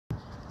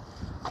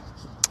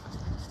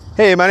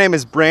Hey, my name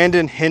is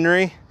Brandon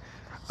Henry.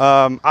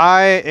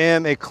 I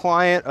am a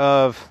client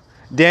of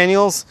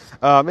Daniel's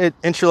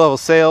entry-level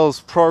sales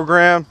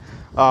program.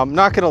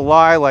 Not gonna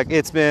lie,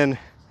 it's been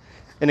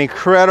an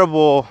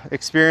incredible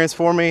experience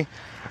for me.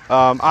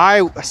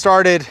 I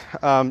started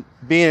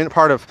being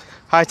part of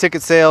high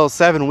ticket sales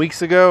 7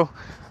 weeks ago.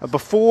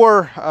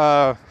 Before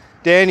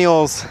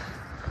Daniel's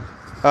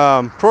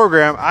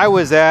program, I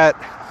was at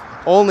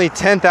only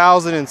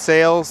 10,000 in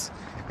sales.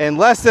 In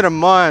less than a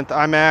month,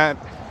 I'm at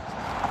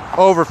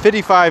over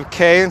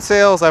 55K in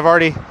sales. I've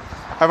already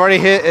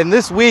hit, and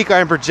this week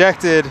I'm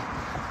projected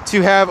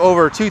to have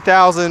over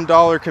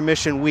 $2,000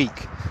 commission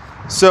week.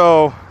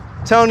 So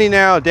I'm telling you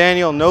now,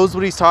 Daniel knows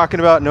what he's talking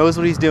about, knows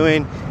what he's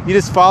doing. You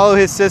just follow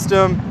his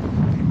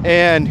system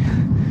and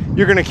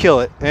you're gonna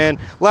kill it. And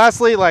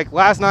lastly,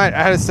 last night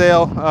I had a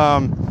sale,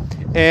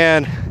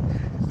 and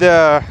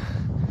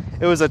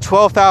it was a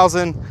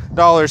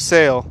 $12,000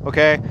 sale.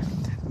 Okay,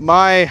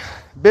 my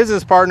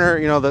business partner,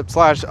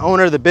 the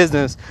owner of the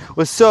business,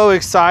 was so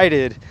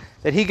excited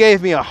that he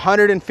gave me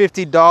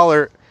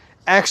 $150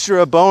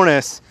 extra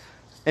bonus,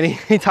 and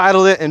he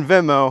titled it in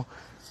Venmo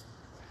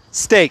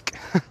steak.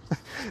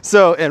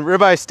 So, and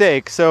ribeye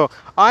steak. So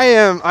I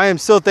am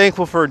so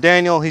thankful for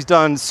Daniel. He's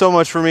done so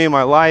much for me in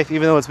my life,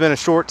 even though it's been a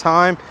short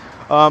time.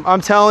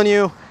 I'm telling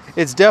you,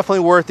 it's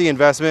definitely worth the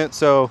investment.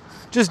 So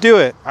just do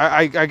it.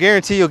 I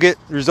guarantee you'll get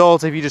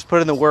results if you just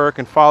put in the work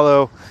and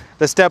follow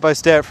the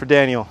step-by-step for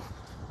Daniel.